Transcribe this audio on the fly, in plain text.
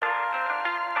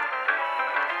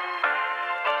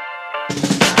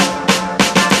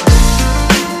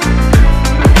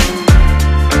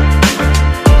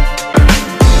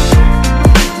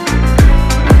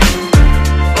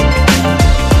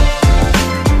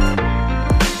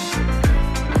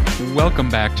Welcome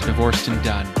back to Divorced and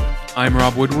Done. I'm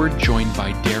Rob Woodward, joined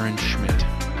by Darren Schmidt.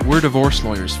 We're divorce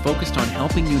lawyers focused on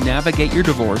helping you navigate your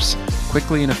divorce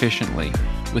quickly and efficiently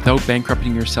without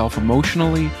bankrupting yourself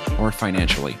emotionally or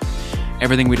financially.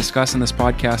 Everything we discuss in this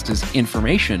podcast is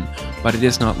information, but it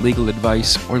is not legal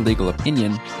advice or legal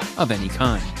opinion of any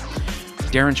kind.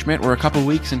 Darren Schmidt, we're a couple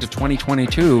weeks into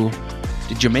 2022.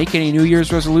 Did you make any New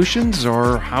Year's resolutions,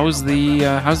 or how's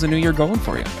the new year going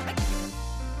for you?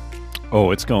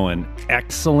 Oh, it's going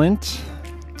excellent.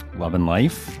 Loving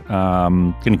life.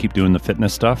 Gonna keep doing the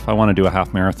fitness stuff. I want to do a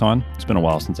half marathon. It's been a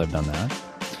while since I've done that.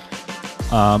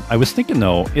 I was thinking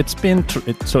though, it's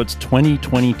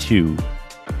 2022.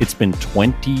 It's been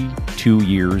 22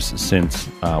 years since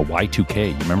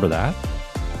Y2K. You remember that?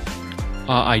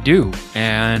 I do,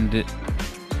 and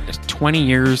it's 20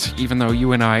 years. Even though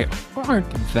you and I aren't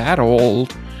that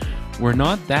old, we're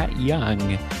not that young.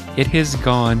 It has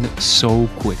gone so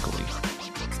quickly.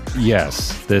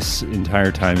 Yes, this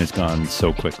entire time has gone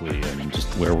so quickly, and just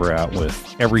where we're at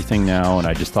with everything now. And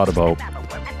I just thought about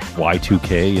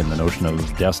Y2K and the notion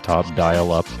of desktop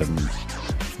dial-up, and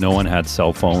no one had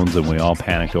cell phones, and we all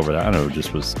panicked over that. I don't know, it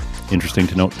just was interesting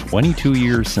to note 22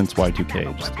 years since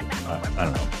Y2K. Just, I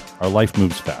don't know. Our life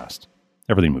moves fast.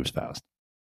 Everything moves fast.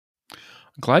 I'm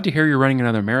glad to hear you're running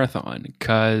another marathon,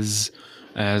 because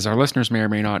as our listeners may or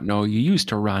may not know, you used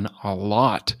to run a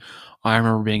lot. I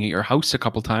remember being at your house a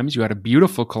couple times. You had a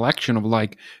beautiful collection of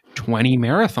like 20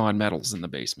 marathon medals in the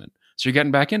basement. So you're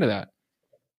getting back into that.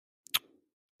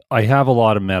 I have a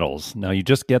lot of medals. Now, you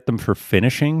just get them for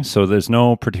finishing, so there's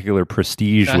no particular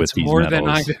prestige with these medals. That's more than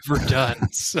I've ever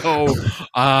done. So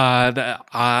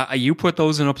you put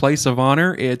those in a place of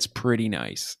honor, it's pretty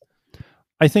nice.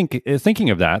 I think,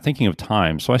 thinking of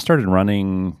time, so I started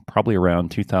running probably around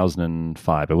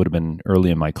 2005. I would have been early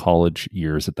in my college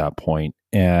years at that point.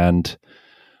 And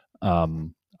I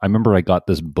remember I got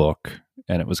this book,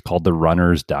 and it was called The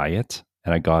Runner's Diet.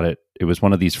 And I got it. It was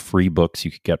one of these free books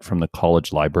you could get from the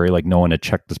college library. Like, no one had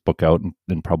checked this book out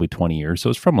in probably 20 years. So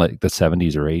it was from like the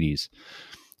 70s or 80s.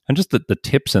 And just the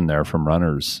tips in there from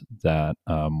runners that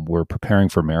were preparing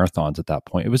for marathons at that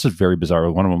point. It was just very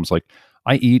bizarre. One of them was like,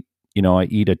 I eat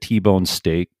a T-bone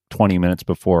steak 20 minutes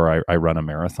before I run a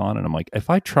marathon. And I'm like, if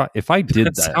I did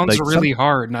that sounds like really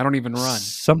hard, and I don't even run.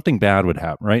 Something bad would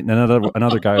happen, right? And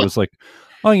another guy was like,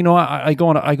 oh, I go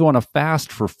on a fast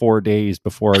for 4 days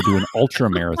before I do an ultra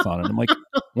marathon. And I'm like,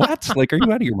 what? Like, are you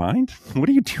out of your mind? What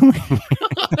are you doing?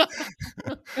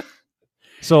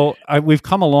 So we've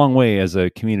come a long way as a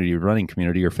community, running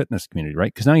community or fitness community,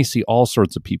 right? Because now you see all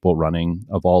sorts of people running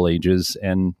of all ages,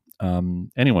 and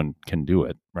anyone can do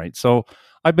it, right? So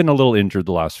I've been a little injured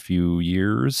the last few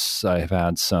years. I've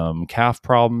had some calf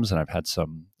problems, and I've had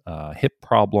some hip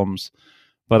problems,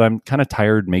 but I'm kind of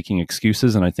tired making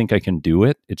excuses, and I think I can do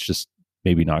it. It's just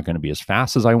maybe not going to be as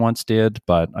fast as I once did,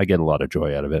 but I get a lot of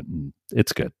joy out of it, and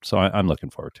it's good. So I'm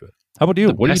looking forward to it. How about you?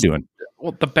 What are you doing?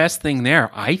 Well, the best thing there,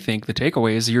 I think the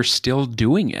takeaway is you're still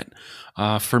doing it.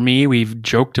 For me, we've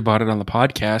joked about it on the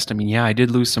podcast. I mean, yeah, I did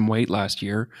lose some weight last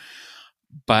year.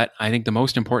 But I think the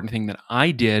most important thing that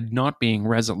I did, not being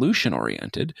resolution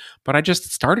oriented, but I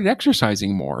just started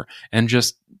exercising more and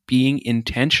just being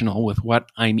intentional with what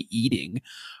I'm eating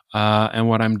and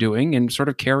what I'm doing, and sort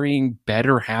of carrying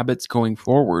better habits going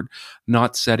forward,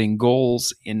 not setting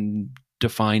goals in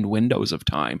defined windows of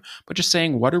time, but just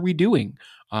saying, what are we doing?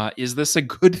 Is this a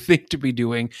good thing to be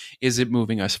doing? Is it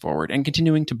moving us forward? And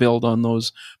continuing to build on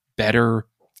those better,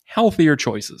 healthier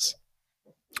choices.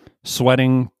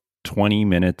 Sweating 20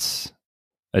 minutes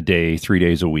a day, 3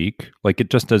 days a week, like,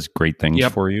 it just does great things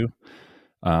for you.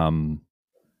 And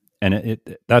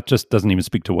it that just doesn't even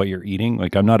speak to what you're eating.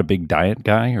 Like, I'm not a big diet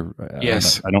guy, or I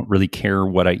don't really care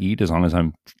what I eat as long as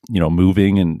I'm,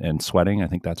 moving and sweating. I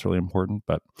think that's really important.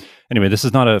 But anyway, this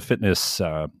is not a fitness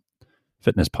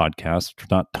podcast. It's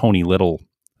not Tony Little.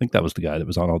 I think that was the guy that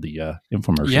was on all the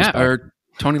infomercials. Yeah, or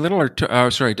Tony Little,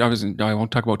 sorry, I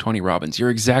won't talk about Tony Robbins. You're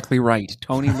exactly right.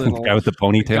 Tony Little. The guy with the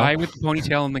ponytail? The guy with the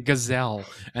ponytail and the gazelle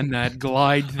and that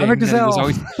glide thing. I'm a gazelle. That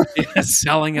was always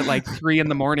selling at like 3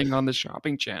 a.m. on the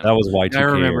shopping channel. That was Y2K. I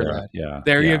remember that. Yeah.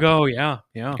 There you go. Yeah.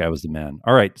 That guy was the man.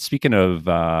 All right. Speaking of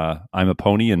I'm a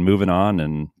pony and moving on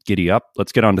and giddy up,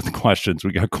 let's get on to the questions.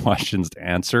 We got questions to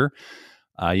answer.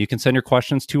 You can send your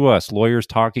questions to us,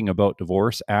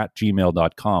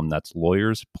 lawyerstalkingabouutdivorce@gmail.com. That's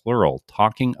lawyers, plural,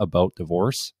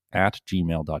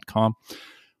 talkingaboutdivorce@gmail.com.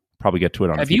 Probably get to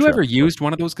it on Have you ever used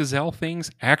one of those gazelle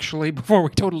things, actually, before we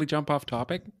totally jump off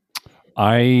topic?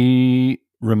 I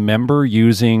remember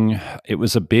using, it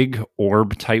was a big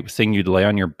orb type thing you'd lay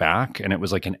on your back, and it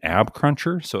was like an ab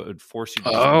cruncher. So it would force you to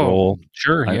just Oh, roll.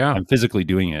 sure. Yeah. I'm physically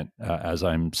doing it as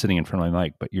I'm sitting in front of my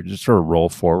mic, but you just sort of roll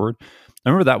forward. I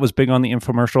remember that was big on the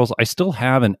infomercials. I still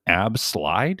have an ab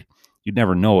slide. You'd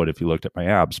never know it if you looked at my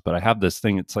abs, but I have this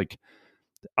thing. It's like,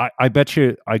 I bet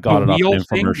you I The got it off wheel an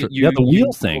thing infomercial. that Yeah, the wheel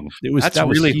you thing. that's That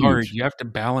was really hard. huge. You have to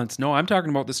balance. No, I'm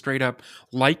talking about the straight up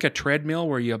like a treadmill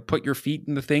where you put your feet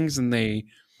in the things and they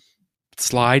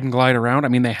slide and glide around. I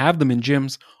mean, they have them in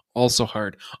gyms. Also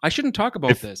hard. I shouldn't talk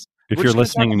about this. If We're you're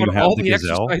just going to talk listening and you about have all the the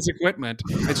Gazelle, exercise equipment.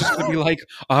 It's just going to be like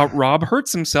Rob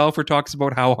hurts himself or talks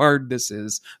about how hard this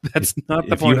is. That's not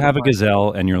the if point. you have a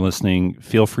Gazelle and you're listening,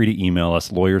 feel free to email us,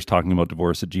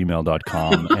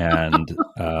 lawyerstalkingaboutdivorce@gmail.com, and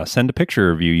send a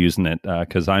picture of you using it,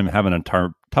 because I'm having a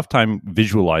tough time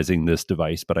visualizing this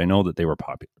device, but I know that they were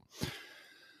popular.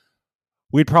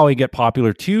 We'd probably get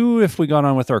popular too if we got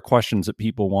on with our questions that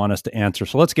people want us to answer.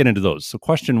 So let's get into those. So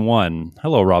question 1,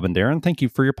 hello, Rob and Darren. Thank you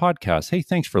for your podcast. Hey,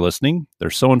 thanks for listening. They're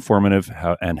so informative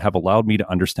and have allowed me to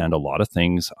understand a lot of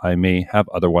things I may have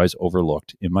otherwise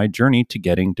overlooked in my journey to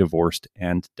getting divorced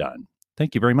and done.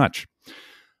 Thank you very much.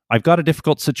 I've got a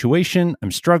difficult situation.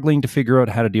 I'm struggling to figure out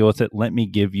how to deal with it. Let me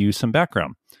give you some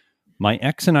background. My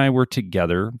ex and I were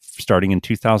together starting in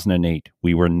 2008.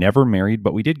 We were never married,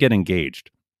 but we did get engaged.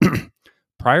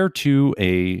 Prior to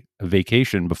a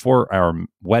vacation before our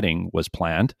wedding was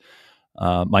planned,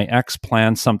 my ex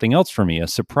planned something else for me, a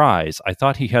surprise. I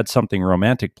thought he had something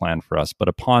romantic planned for us, but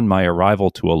upon my arrival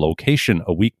to a location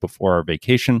a week before our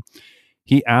vacation,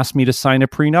 he asked me to sign a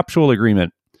prenuptial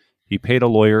agreement. He paid a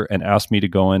lawyer and asked me to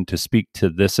go in to speak to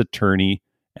this attorney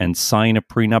and sign a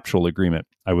prenuptial agreement.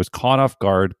 I was caught off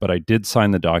guard, but I did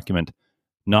sign the document,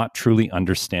 not truly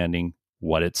understanding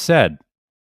what it said.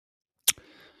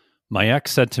 My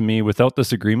ex said to me, without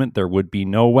this agreement, there would be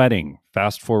no wedding.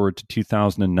 Fast forward to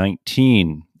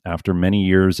 2019. After many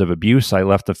years of abuse, I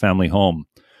left the family home,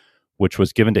 which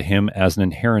was given to him as an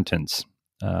inheritance.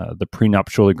 The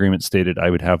prenuptial agreement stated I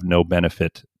would have no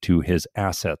benefit to his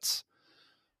assets.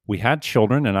 We had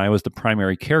children, and I was the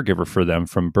primary caregiver for them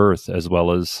from birth, as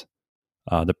well as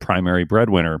the primary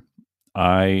breadwinner.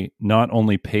 I not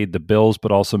only paid the bills,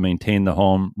 but also maintained the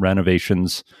home,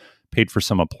 renovations, paid for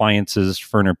some appliances,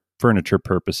 furniture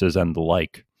purposes, and the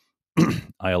like.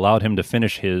 I allowed him to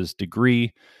finish his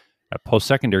degree at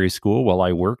post-secondary school while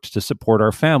I worked to support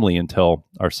our family until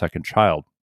our second child.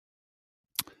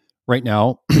 Right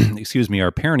now, excuse me,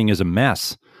 our parenting is a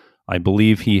mess. I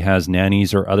believe he has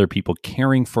nannies or other people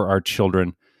caring for our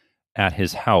children at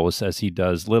his house, as he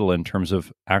does little in terms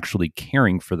of actually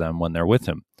caring for them when they're with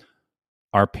him.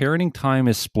 Our parenting time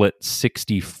is split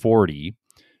 60-40,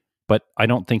 but I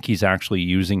don't think he's actually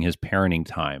using his parenting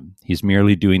time. He's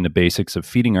merely doing the basics of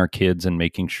feeding our kids and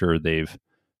making sure they've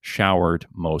showered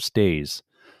most days.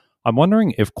 I'm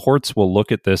wondering if courts will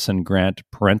look at this and grant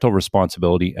parental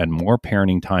responsibility and more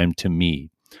parenting time to me.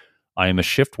 I am a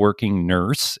shift working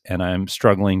nurse, and I'm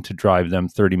struggling to drive them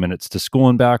 30 minutes to school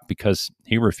and back because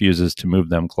he refuses to move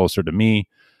them closer to me.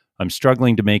 I'm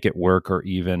struggling to make it work or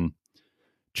even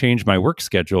change my work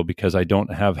schedule because I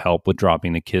don't have help with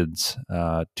dropping the kids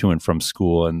to and from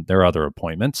school and their other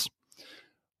appointments.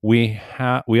 We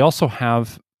also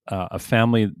have a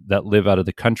family that live out of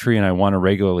the country, and I want to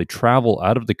regularly travel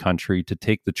out of the country to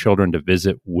take the children to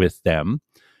visit with them.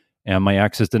 And my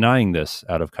ex is denying this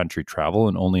out of country travel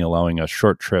and only allowing us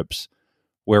short trips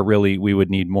where really we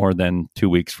would need more than 2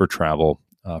 weeks for travel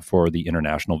for the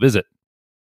international visit.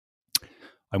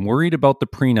 I'm worried about the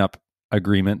prenup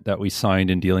agreement that we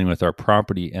signed in dealing with our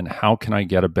property, and how can I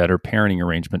get a better parenting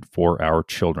arrangement for our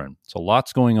children? So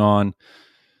lots going on.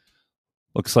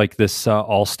 Looks like this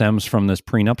all stems from this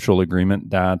prenuptial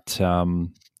agreement that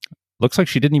looks like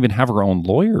she didn't even have her own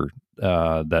lawyer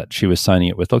that she was signing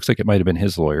it with. Looks like it might have been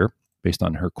his lawyer based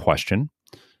on her question.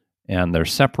 And they're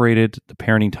separated. The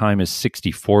parenting time is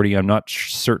 60-40. I'm not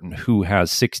certain who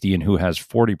has 60 and who has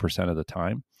 40% of the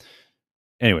time.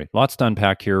 Anyway, lots to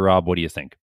unpack here. Rob, what do you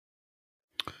think?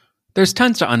 There's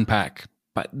tons to unpack,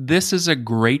 but this is a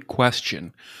great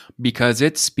question because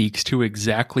it speaks to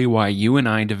exactly why you and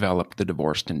I developed the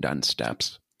Divorced and Done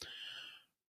steps.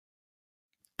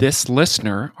 This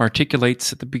listener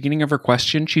articulates at the beginning of her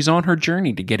question, she's on her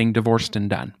journey to getting divorced and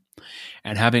done.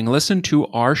 And having listened to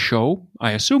our show,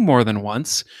 I assume more than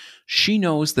once, she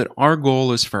knows that our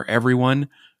goal is for everyone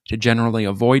to generally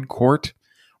avoid court,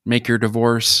 make your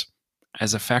divorce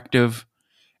as effective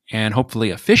and hopefully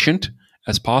efficient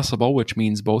as possible, which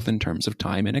means both in terms of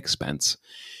time and expense,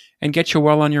 and get you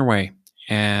well on your way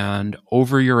and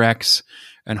over your ex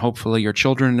and hopefully your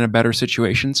children in a better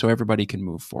situation so everybody can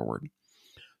move forward.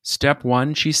 Step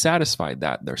one, she's satisfied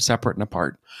that they're separate and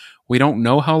apart. We don't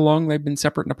know how long they've been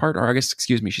separate and apart, or I guess,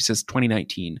 excuse me, she says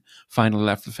 2019 finally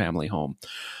left the family home.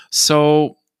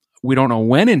 So we don't know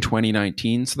when in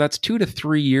 2019. So that's 2 to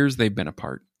 3 years they've been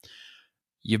apart.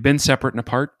 You've been separate and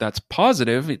apart. That's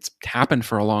positive. It's happened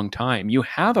for a long time. You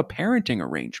have a parenting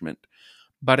arrangement,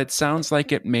 but it sounds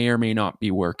like it may or may not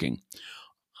be working.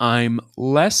 I'm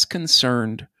less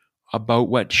concerned about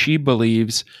what she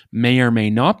believes may or may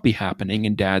not be happening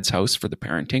in dad's house for the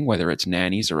parenting, whether it's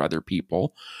nannies or other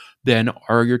people, then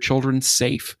are your children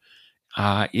safe?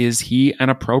 Is he an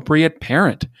appropriate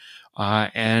parent?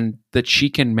 And that she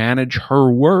can manage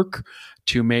her work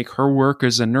to make her work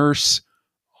as a nurse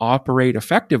operate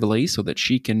effectively so that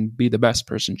she can be the best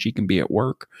person she can be at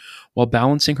work while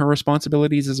balancing her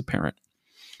responsibilities as a parent.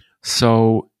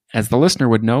 So, as the listener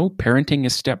would know, parenting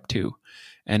is step two.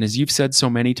 And as you've said so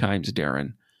many times,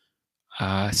 Darren,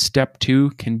 step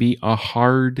two can be a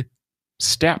hard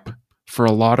step for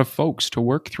a lot of folks to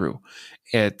work through.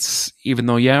 It's even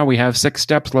though, yeah, we have 6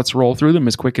 steps, let's roll through them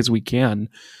as quick as we can.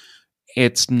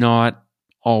 It's not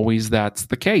always that's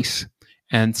the case.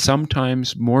 And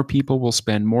sometimes more people will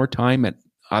spend more time at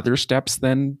other steps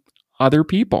than other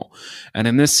people. And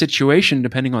in this situation,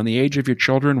 depending on the age of your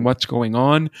children, what's going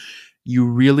on, you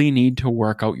really need to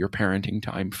work out your parenting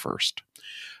time first.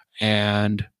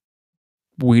 And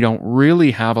we don't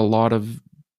really have a lot of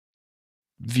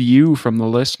view from the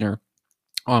listener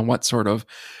on what sort of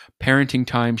parenting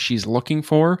time she's looking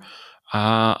for,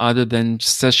 other than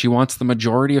says she wants the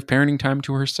majority of parenting time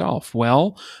to herself.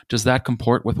 Well, does that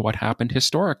comport with what happened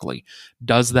historically?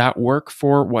 Does that work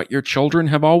for what your children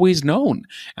have always known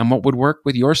and what would work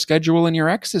with your schedule and your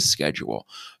ex's schedule?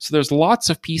 So there's lots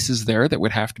of pieces there that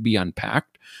would have to be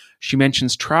unpacked. She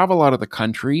mentions travel out of the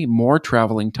country, more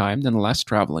traveling time than less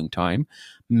traveling time.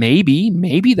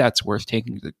 Maybe that's worth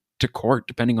taking to court,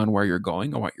 depending on where you're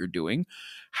going and what you're doing.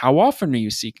 How often are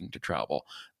you seeking to travel?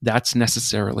 That's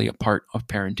necessarily a part of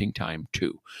parenting time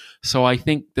too. So I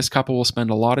think this couple will spend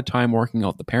a lot of time working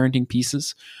out the parenting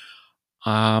pieces.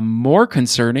 More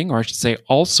concerning, or I should say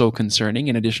also concerning,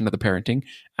 in addition to the parenting,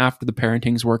 after the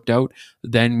parenting's worked out,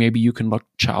 then maybe you can look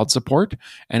child support.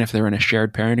 And if they're in a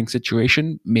shared parenting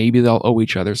situation, maybe they'll owe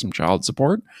each other some child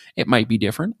support. It might be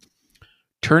different.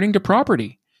 Turning to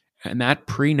property and that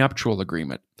prenuptial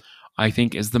agreement, I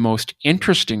think, is the most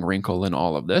interesting wrinkle in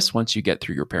all of this once you get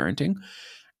through your parenting.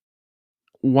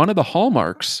 One of the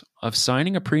hallmarks of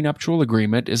signing a prenuptial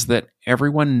agreement is that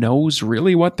everyone knows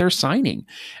really what they're signing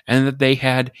and that they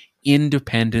had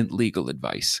independent legal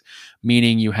advice,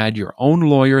 meaning you had your own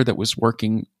lawyer that was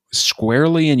working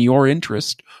squarely in your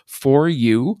interest for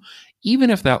you,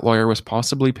 even if that lawyer was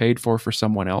possibly paid for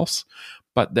someone else.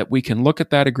 But that we can look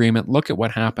at that agreement, look at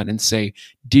what happened and say,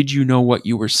 did you know what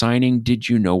you were signing? Did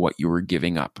you know what you were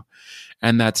giving up?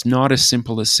 And that's not as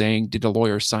simple as saying, did a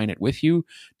lawyer sign it with you?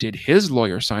 Did his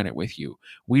lawyer sign it with you?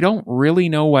 We don't really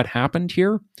know what happened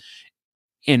here.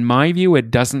 In my view,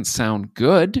 it doesn't sound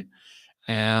good.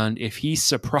 And if he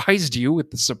surprised you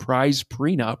with the surprise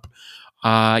prenup,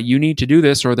 you need to do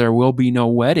this or there will be no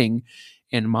wedding.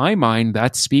 In my mind,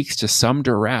 that speaks to some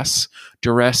duress.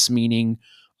 Duress meaning,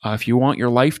 if you want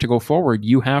your life to go forward,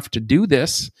 you have to do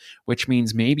this, which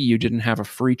means maybe you didn't have a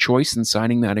free choice in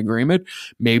signing that agreement.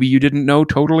 Maybe you didn't know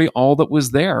totally all that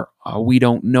was there. We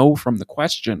don't know from the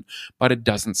question, but it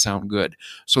doesn't sound good.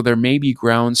 So there may be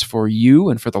grounds for you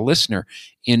and for the listener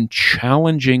in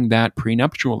challenging that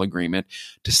prenuptial agreement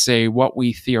to say what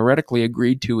we theoretically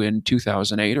agreed to in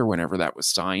 2008 or whenever that was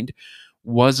signed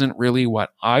wasn't really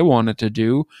what I wanted to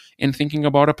do in thinking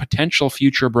about a potential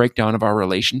future breakdown of our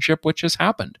relationship, which has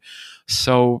happened.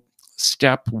 So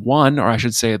step one, or I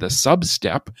should say the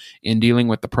sub-step in dealing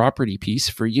with the property piece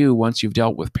for you once you've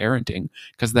dealt with parenting,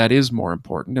 because that is more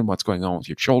important and what's going on with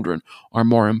your children are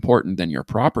more important than your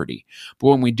property. But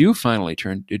when we do finally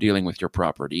turn to dealing with your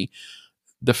property,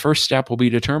 the first step will be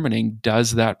determining,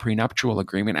 does that prenuptial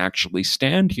agreement actually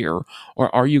stand here,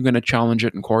 or are you going to challenge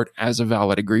it in court as a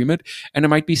valid agreement and it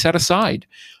might be set aside?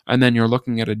 And then you're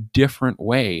looking at a different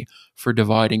way for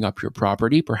dividing up your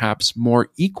property, perhaps more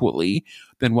equally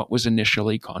than what was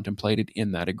initially contemplated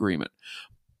in that agreement.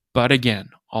 But again,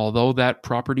 although that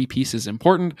property piece is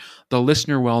important, the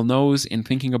listener well knows in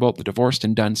thinking about the divorced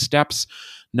and done steps,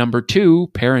 number 2,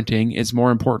 parenting, is more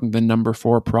important than number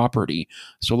 4, property.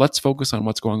 So let's focus on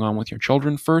what's going on with your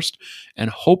children first, and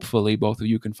hopefully both of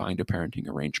you can find a parenting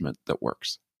arrangement that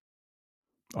works.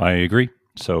 I agree.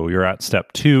 So you're at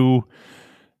step 2.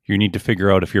 You need to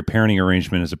figure out if your parenting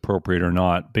arrangement is appropriate or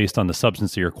not. Based on the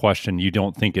substance of your question, you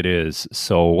don't think it is.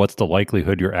 So what's the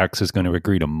likelihood your ex is going to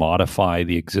agree to modify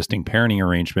the existing parenting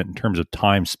arrangement in terms of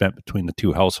time spent between the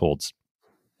two households?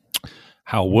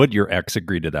 How would your ex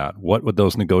agree to that? What would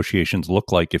those negotiations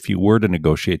look like if you were to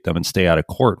negotiate them and stay out of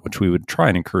court, which we would try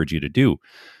and encourage you to do?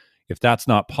 If that's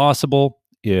not possible,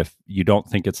 if you don't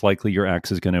think it's likely your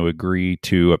ex is going to agree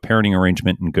to a parenting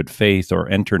arrangement in good faith or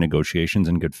enter negotiations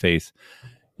in good faith,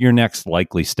 your next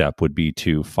likely step would be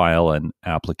to file an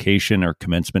application or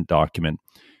commencement document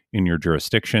in your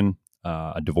jurisdiction,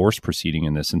 a divorce proceeding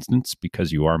in this instance,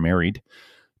 because you are married,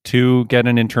 to get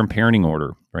an interim parenting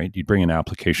order, right? You'd bring an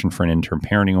application for an interim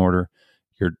parenting order.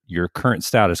 Your current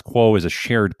status quo is a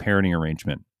shared parenting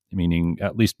arrangement, meaning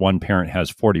at least one parent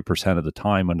has 40% of the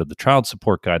time under the child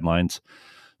support guidelines.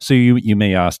 So you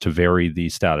may ask to vary the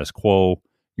status quo.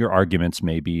 Your arguments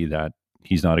may be that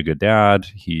he's not a good dad.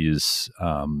 He's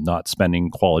not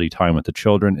spending quality time with the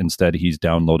children. Instead, he's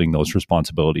downloading those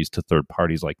responsibilities to third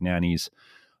parties like nannies.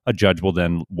 A judge will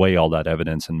then weigh all that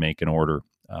evidence and make an order.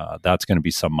 That's going to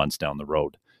be some months down the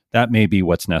road. That may be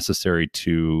what's necessary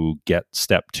to get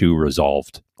step 2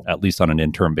 resolved, at least on an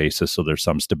interim basis, so there's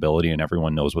some stability and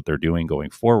everyone knows what they're doing going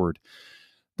forward.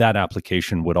 That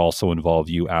application would also involve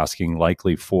you asking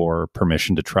likely for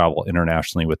permission to travel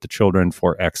internationally with the children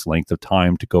for X length of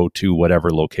time to go to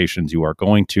whatever locations you are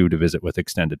going to visit with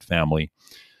extended family.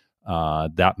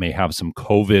 That may have some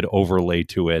COVID overlay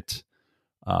to it.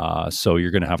 So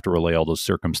you're going to have to relay all those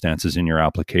circumstances in your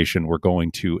application. We're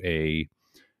going to a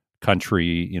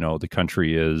country, the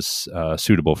country is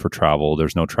suitable for travel.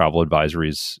 There's no travel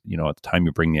advisories, at the time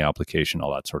you bring the application,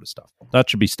 all that sort of stuff. That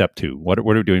should be step 2. What are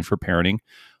we doing for parenting?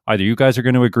 Either you guys are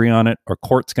going to agree on it or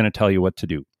court's going to tell you what to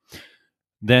do.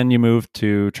 Then you move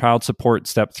to child support,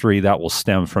 step 3. That will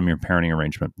stem from your parenting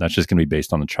arrangement. That's just going to be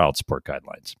based on the child support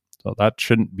guidelines. So that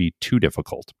shouldn't be too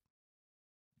difficult.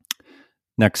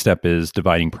 Next step is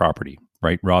dividing property,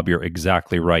 right? Rob, you're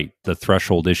exactly right. The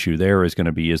threshold issue there is going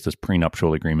to be, is this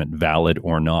prenuptial agreement valid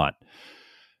or not?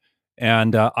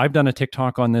 And I've done a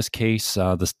TikTok on this case.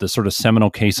 The sort of seminal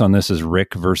case on this is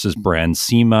Rick versus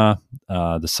Bransema.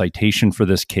 The citation for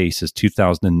this case is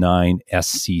 2009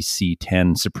 SCC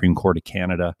 10, Supreme Court of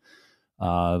Canada.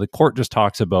 The court just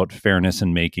talks about fairness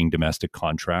in making domestic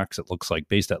contracts. It looks like,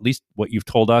 based at least what you've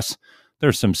told us,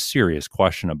 there's some serious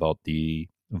question about the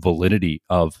validity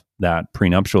of that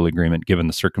prenuptial agreement given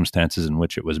the circumstances in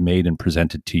which it was made and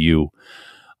presented to you.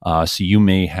 So you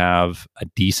may have a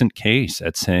decent case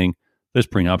at saying this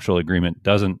prenuptial agreement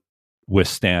doesn't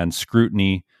withstand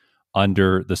scrutiny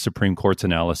under the Supreme Court's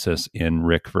analysis in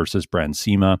Rick versus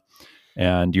Bransema.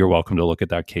 And you're welcome to look at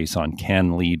that case on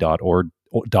canlii.org,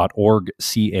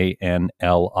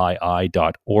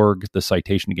 CANLII.org. The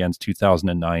citation again is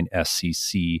 2009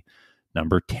 SCC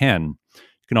number 10. You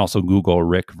can also Google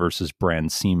Rick versus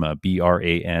Bransema,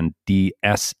 BRANDSEMA,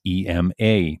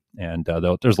 and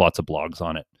there's lots of blogs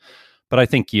on it. But I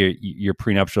think your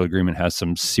prenuptial agreement has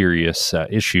some serious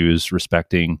issues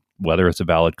respecting whether it's a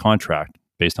valid contract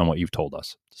based on what you've told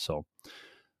us. So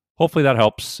hopefully that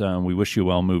helps. We wish you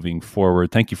well moving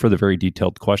forward. Thank you for the very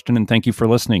detailed question, and thank you for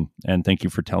listening, and thank you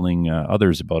for telling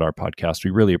others about our podcast.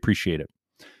 We really appreciate it.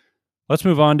 Let's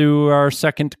move on to our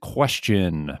second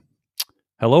question.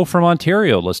 Hello from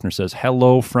Ontario. Listener says,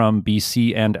 hello from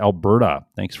BC and Alberta.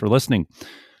 Thanks for listening.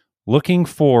 Looking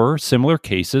for similar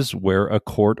cases where a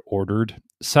court-ordered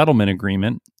settlement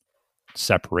agreement,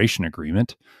 separation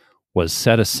agreement, was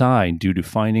set aside due to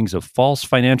findings of false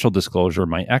financial disclosure.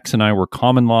 My ex and I were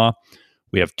common law.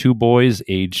 We have 2 boys,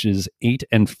 ages 8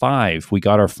 and 5. We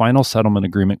got our final settlement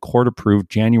agreement court-approved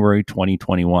January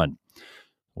 2021,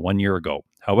 1 year ago.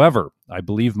 However, I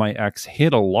believe my ex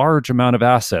hid a large amount of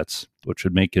assets, which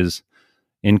would make his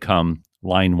income,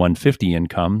 line 150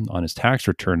 income on his tax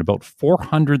return, about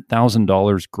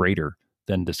 $400,000 greater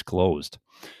than disclosed.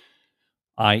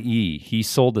 I.e., he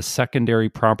sold a secondary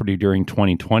property during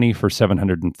 2020 for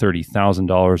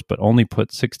 $730,000, but only put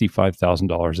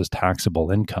 $65,000 as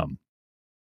taxable income.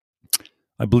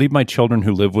 I believe my children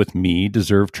who live with me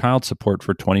deserve child support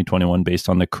for 2021 based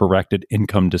on the corrected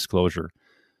income disclosure.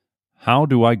 How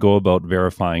do I go about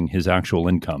verifying his actual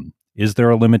income? Is there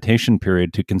a limitation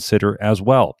period to consider as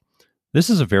well? This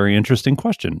is a very interesting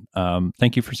question.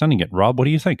 Thank you for sending it. Rob, what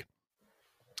do you think?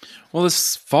 Well,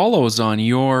 this follows on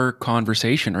your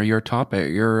conversation or your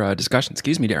topic, your discussion,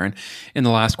 Darren, in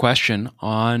the last question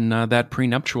on that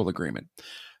prenuptial agreement.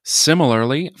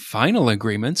 Similarly, final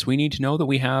agreements, we need to know that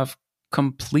we have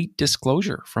complete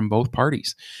disclosure from both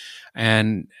parties.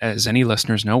 And as any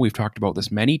listeners know, we've talked about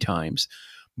this many times.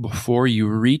 before you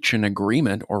reach an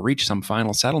agreement or reach some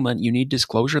final settlement, you need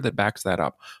disclosure that backs that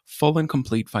up. Full and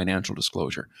complete financial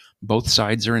disclosure. Both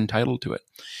sides are entitled to it.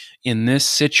 In this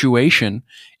situation,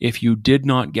 if you did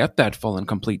not get that full and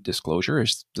complete disclosure,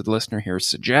 as the listener here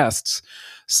suggests,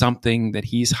 something that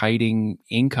he's hiding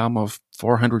income of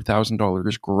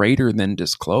 $400,000 greater than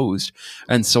disclosed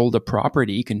and sold a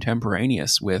property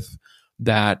contemporaneous with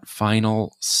that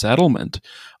final settlement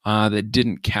that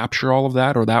didn't capture all of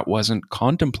that, or that wasn't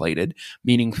contemplated,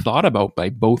 meaning thought about by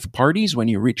both parties when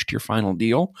you reached your final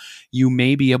deal, you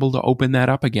may be able to open that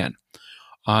up again.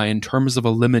 In terms of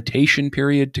a limitation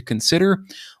period to consider,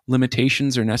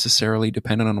 limitations are necessarily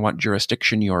dependent on what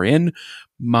jurisdiction you're in.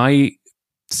 My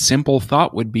simple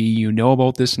thought would be, you know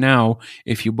about this now.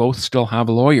 If you both still have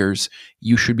lawyers,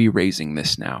 you should be raising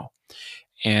this now.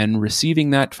 And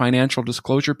receiving that financial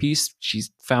disclosure piece, she's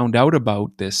found out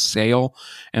about this sale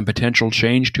and potential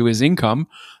change to his income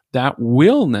that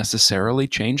will necessarily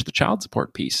change the child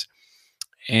support piece.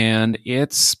 And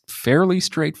it's fairly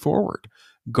straightforward.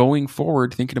 Going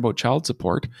forward, thinking about child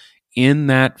support, in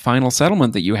that final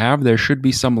settlement that you have, there should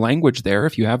be some language there,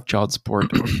 if you have child support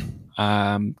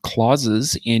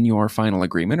clauses in your final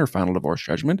agreement or final divorce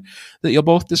judgment, that you'll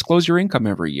both disclose your income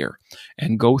every year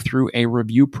and go through a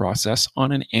review process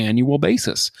on an annual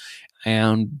basis.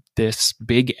 And this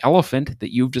big elephant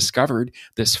that you've discovered,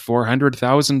 this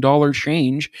 $400,000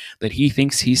 change that he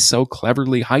thinks he's so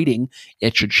cleverly hiding,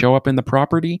 it should show up in the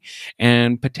property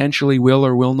and potentially will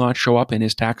or will not show up in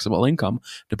his taxable income,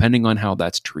 depending on how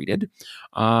that's treated.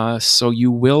 So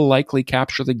you will likely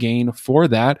capture the gain for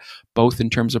that, both in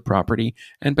terms of property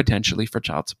and potentially for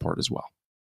child support as well.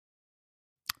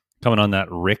 Coming on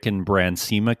that Rick and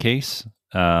Bransima case,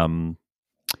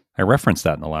 I referenced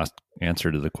that in the last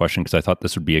answer to the question because I thought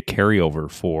this would be a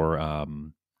carryover for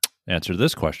answer to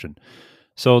this question.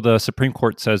 So the Supreme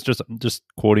Court says, just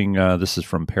quoting, this is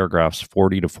from paragraphs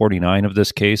 40 to 49 of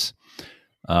this case.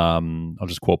 I'll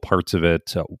just quote parts of it.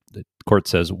 The court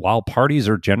says, while parties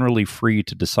are generally free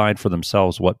to decide for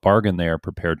themselves what bargain they are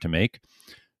prepared to make,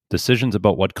 decisions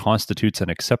about what constitutes an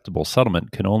acceptable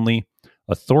settlement can only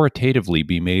authoritatively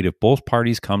be made if both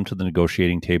parties come to the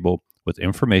negotiating table with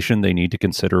information they need to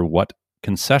consider what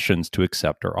concessions to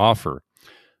accept or offer.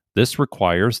 This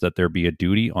requires that there be a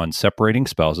duty on separating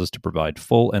spouses to provide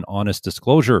full and honest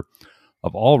disclosure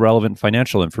of all relevant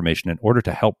financial information in order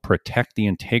to help protect the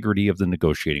integrity of the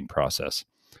negotiating process.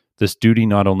 This duty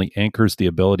not only anchors the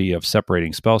ability of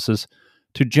separating spouses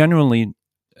to genuinely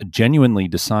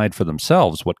decide for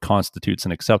themselves what constitutes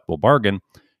an acceptable bargain,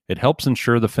 it helps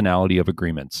ensure the finality of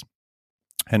agreements.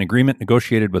 An agreement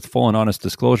negotiated with full and honest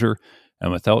disclosure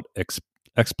and without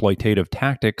exploitative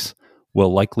tactics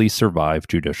will likely survive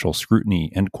judicial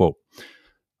scrutiny, end quote.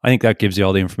 I think that gives you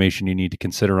all the information you need to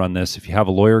consider on this. If you have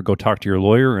a lawyer, go talk to your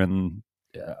lawyer and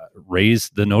raise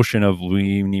the notion of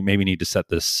we maybe need to set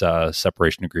this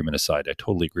separation agreement aside. I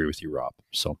totally agree with you, Rob.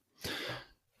 So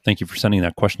thank you for sending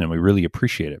that question, and we really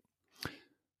appreciate it.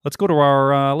 Let's go to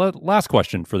our last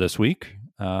question for this week.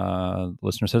 The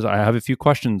listener says, I have a few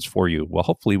questions for you. Well,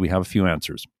 hopefully we have a few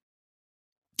answers.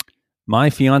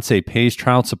 My fiance pays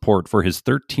child support for his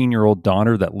 13-year-old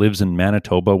daughter that lives in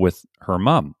Manitoba with her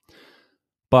mom.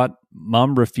 But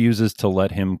mom refuses to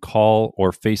let him call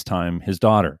or FaceTime his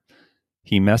daughter.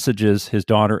 He messages his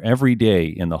daughter every day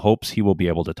in the hopes he will be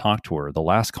able to talk to her. The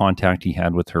last contact he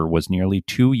had with her was nearly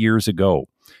 2 years ago.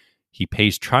 He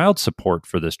pays child support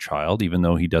for this child, even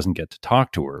though he doesn't get to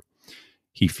talk to her.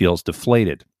 He feels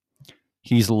deflated.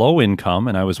 He's low income,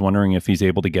 and I was wondering if he's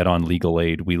able to get on legal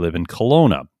aid. We live in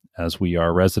Kelowna, as we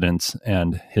are residents,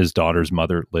 and his daughter's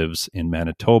mother lives in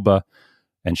Manitoba,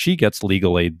 and she gets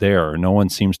legal aid there. No one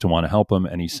seems to want to help him,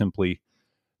 and he simply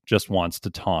just wants to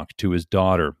talk to his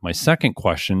daughter. My second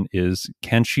question is,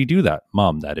 can she do that?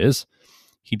 Mom, that is.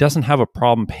 He doesn't have a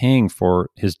problem paying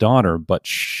for his daughter, but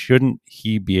shouldn't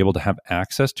he be able to have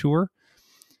access to her?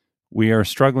 We are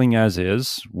struggling as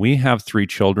is. We have 3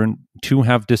 children. 2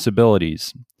 have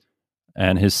disabilities,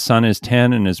 and his son is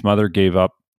 10, and his mother gave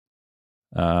up.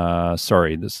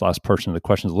 Sorry, this last portion of the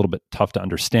question is a little bit tough to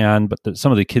understand, but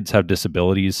some of the kids have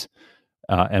disabilities,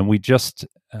 and we just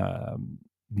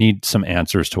need some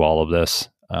answers to all of this.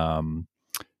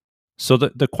 So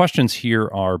the questions here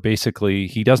are basically,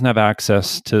 he doesn't have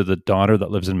access to the daughter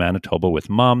that lives in Manitoba with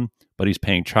mom, but he's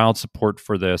paying child support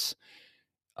for this.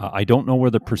 I don't know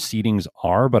where the proceedings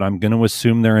are, but I'm going to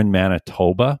assume they're in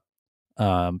Manitoba,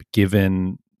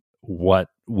 given what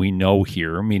we know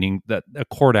here, meaning that a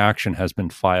court action has been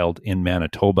filed in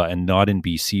Manitoba and not in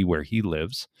BC where he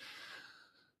lives.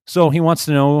 So he wants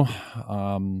to know,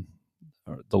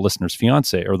 the listener's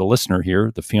fiance, or the listener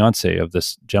here, the fiance of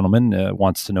this gentleman,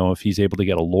 wants to know if he's able to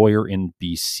get a lawyer in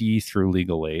BC through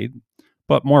legal aid.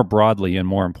 But more broadly and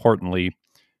more importantly,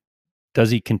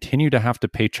 does he continue to have to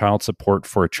pay child support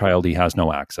for a child he has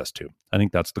no access to? I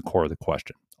think that's the core of the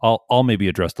question. I'll maybe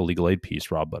address the legal aid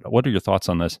piece, Rob, but what are your thoughts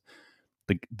on this?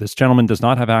 This gentleman does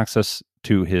not have access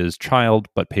to his child,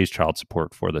 but pays child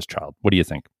support for this child. What do you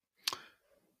think?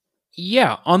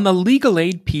 Yeah, on the legal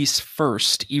aid piece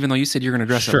first, even though you said you're going to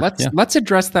address it, let's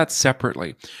address that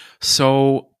separately.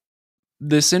 So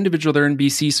this individual there in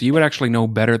BC, so you would actually know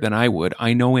better than I would.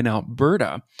 I know in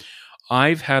Alberta,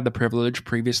 I've had the privilege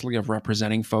previously of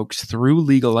representing folks through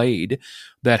legal aid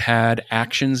that had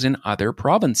actions in other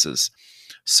provinces.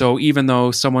 So even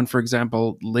though someone, for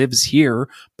example, lives here,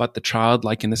 but the child,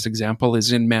 like in this example,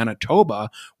 is in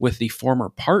Manitoba with the former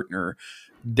partner,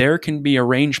 there can be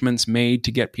arrangements made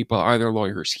to get people either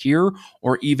lawyers here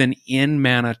or even in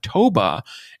Manitoba,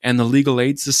 and the Legal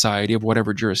Aid Society of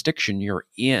whatever jurisdiction you're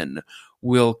in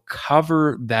will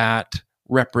cover that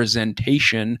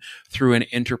representation through an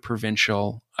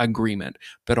interprovincial agreement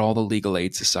that all the legal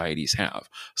aid societies have.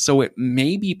 So it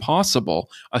may be possible,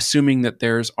 assuming that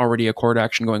there's already a court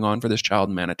action going on for this child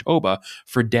in Manitoba,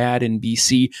 for dad in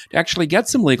BC to actually get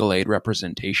some legal aid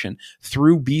representation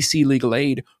through BC legal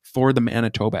aid for the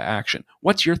Manitoba action.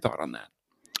 What's your thought on that?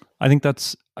 I think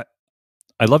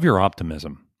I love your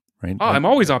optimism, right? Oh, I'm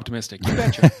always optimistic. You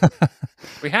betcha.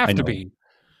 We have to be.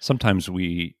 Sometimes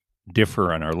we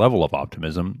differ on our level of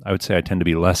optimism. I would say I tend to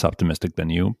be less optimistic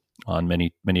than you on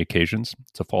many occasions.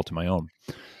 It's a fault of my own.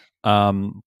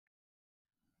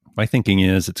 My thinking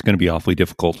is it's going to be awfully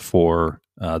difficult for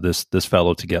this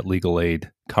fellow to get legal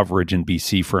aid coverage in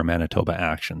BC for a Manitoba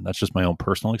action. That's just my own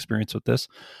personal experience with this.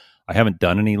 I haven't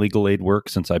done any legal aid work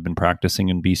since I've been practicing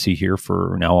in BC here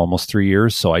for now almost 3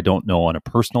 years, so I don't know on a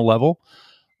personal level.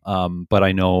 But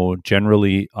I know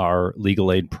generally our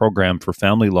legal aid program for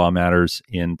family law matters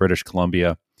in British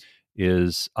Columbia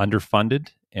is underfunded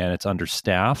and it's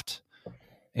understaffed.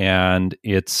 And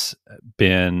it's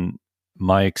been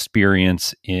my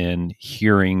experience in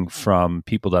hearing from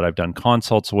people that I've done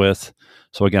consults with.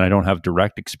 So again, I don't have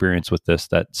direct experience with this,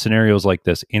 that scenarios like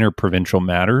this, interprovincial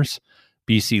matters,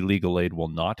 BC legal aid will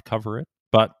not cover it.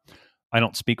 But I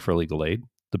don't speak for legal aid.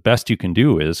 The best you can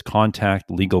do is contact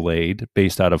legal aid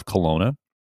based out of Kelowna.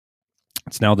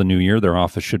 It's now the new year. Their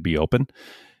office should be open.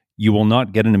 You will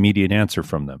not get an immediate answer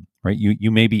from them, right? You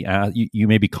may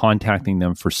be contacting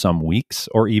them for some weeks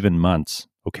or even months.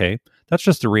 Okay, that's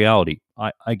just the reality.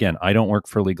 I don't work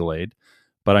for legal aid,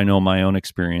 but I know my own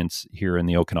experience here in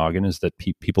the Okanagan is that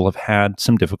people have had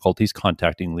some difficulties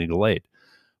contacting legal aid.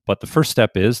 But the first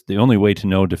step is, the only way to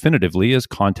know definitively is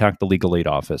contact the legal aid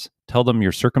office. Tell them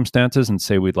your circumstances and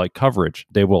say, we'd like coverage.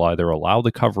 They will either allow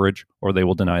the coverage or they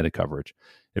will deny the coverage.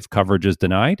 If coverage is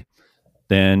denied,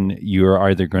 then you're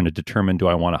either going to determine, do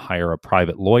I want to hire a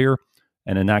private lawyer?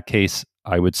 And in that case,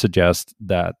 I would suggest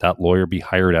that that lawyer be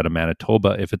hired out of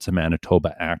Manitoba if it's a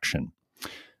Manitoba action,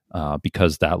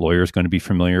 because that lawyer is going to be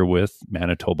familiar with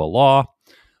Manitoba law,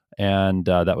 and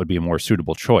that would be a more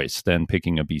suitable choice than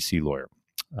picking a BC lawyer.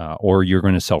 Or you're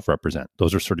going to self-represent.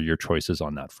 Those are sort of your choices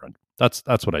on that front. That's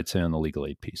what I'd say on the legal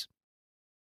aid piece.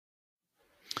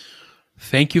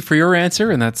 Thank you for your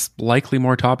answer, and that's likely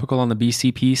more topical on the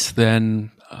BC piece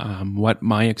than what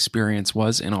my experience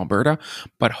was in Alberta,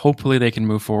 but hopefully they can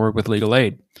move forward with legal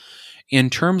aid. In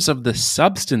terms of the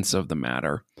substance of the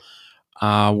matter,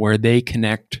 where they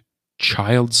connect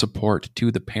child support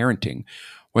to the parenting,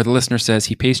 where the listener says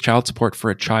he pays child support for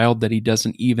a child that he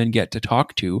doesn't even get to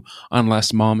talk to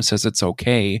unless mom says it's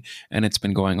okay, and it's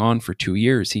been going on for 2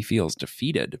 years, he feels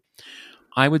defeated.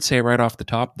 I would say right off the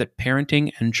top that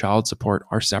parenting and child support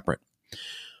are separate.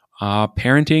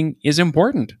 Parenting is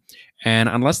important, and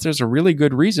unless there's a really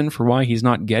good reason for why he's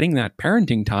not getting that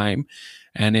parenting time,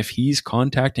 and if he's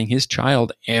contacting his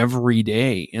child every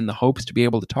day in the hopes to be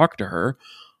able to talk to her,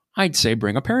 I'd say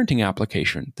bring a parenting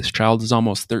application. This child is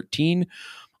almost 13.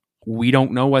 We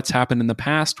don't know what's happened in the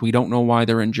past. We don't know why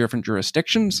they're in different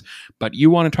jurisdictions, but you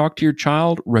want to talk to your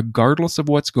child, regardless of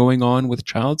what's going on with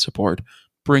child support,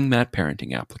 bring that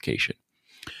parenting application.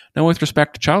 Now, with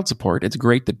respect to child support, it's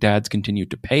great that dads continue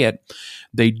to pay it.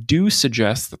 They do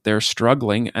suggest that they're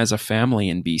struggling as a family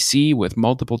in BC with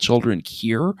multiple children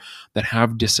here that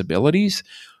have disabilities.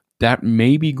 That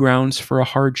may be grounds for a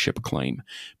hardship claim,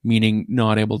 meaning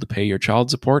not able to pay your child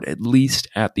support, at least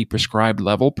at the prescribed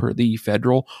level per the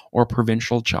federal or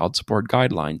provincial child support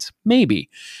guidelines. Maybe.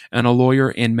 And a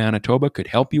lawyer in Manitoba could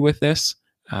help you with this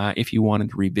if you wanted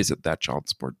to revisit that child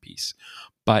support piece.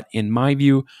 But in my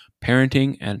view,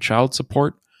 parenting and child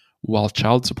support, while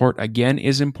child support, again,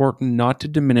 is important, not to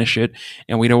diminish it,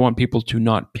 and we don't want people to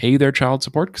not pay their child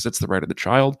support because it's the right of the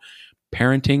child,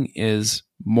 parenting is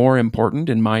more important,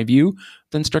 in my view,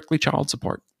 than strictly child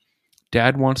support.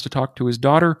 Dad wants to talk to his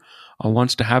daughter,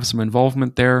 wants to have some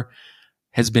involvement there,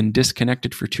 has been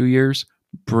disconnected for 2 years.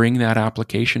 Bring that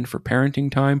application for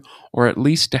parenting time, or at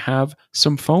least to have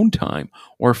some phone time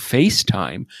or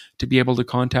FaceTime to be able to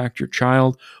contact your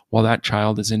child while that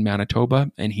child is in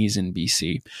Manitoba and he's in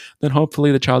BC. Then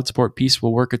hopefully the child support piece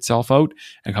will work itself out.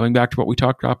 And coming back to what we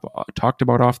talked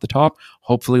about off the top,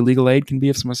 hopefully legal aid can be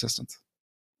of some assistance.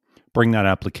 Bring that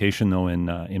application though in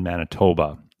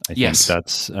Manitoba. I think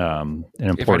that's an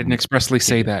important. If I didn't expressly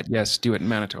say that, yes, do it in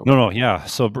Manitoba. No, yeah.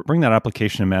 So bring that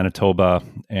application in Manitoba,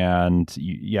 and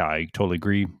I totally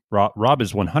agree. Rob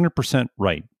is 100%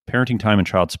 right. Parenting time and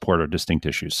child support are distinct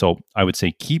issues. So I would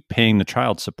say keep paying the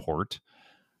child support,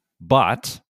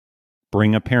 but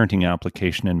bring a parenting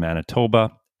application in Manitoba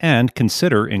and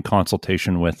consider, in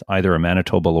consultation with either a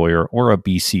Manitoba lawyer or a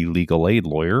BC legal aid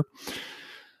lawyer,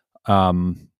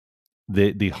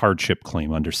 the hardship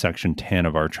claim under Section 10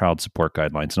 of our child support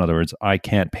guidelines. In other words, I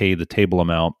can't pay the table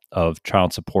amount of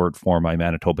child support for my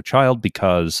Manitoba child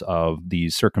because of the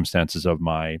circumstances of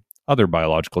my other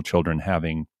biological children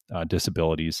having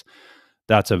disabilities.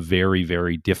 That's a very,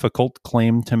 very difficult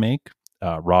claim to make.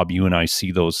 Rob, you and I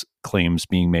see those claims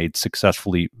being made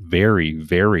successfully very,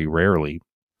 very rarely.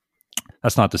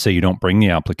 That's not to say you don't bring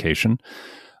the application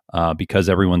because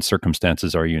everyone's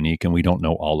circumstances are unique and we don't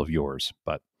know all of yours,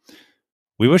 but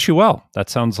we wish you well. That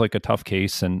sounds like a tough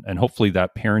case, and hopefully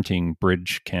that parenting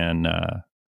bridge can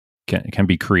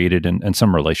be created and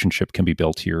some relationship can be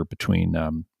built here between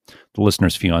the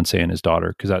listener's fiance and his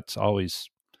daughter, because that's always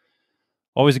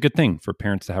a good thing for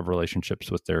parents to have relationships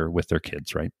with their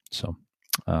kids, right? So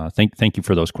thank you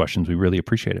for those questions. We really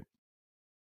appreciate it.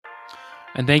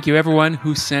 And thank you everyone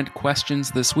who sent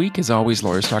questions this week. As always,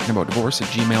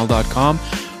 lawyerstalkingaboutdivorce@gmail.com.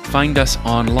 Find us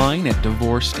online at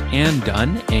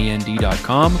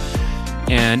divorcedanddone.com.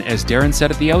 And as Darren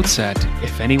said at the outset,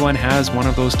 if anyone has one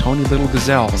of those Tony Little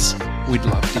gazelles, we'd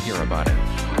love to hear about it.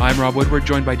 I'm Rob Woodward,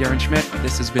 joined by Darren Schmidt.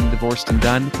 This has been Divorced and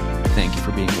Done. Thank you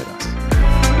for being with us.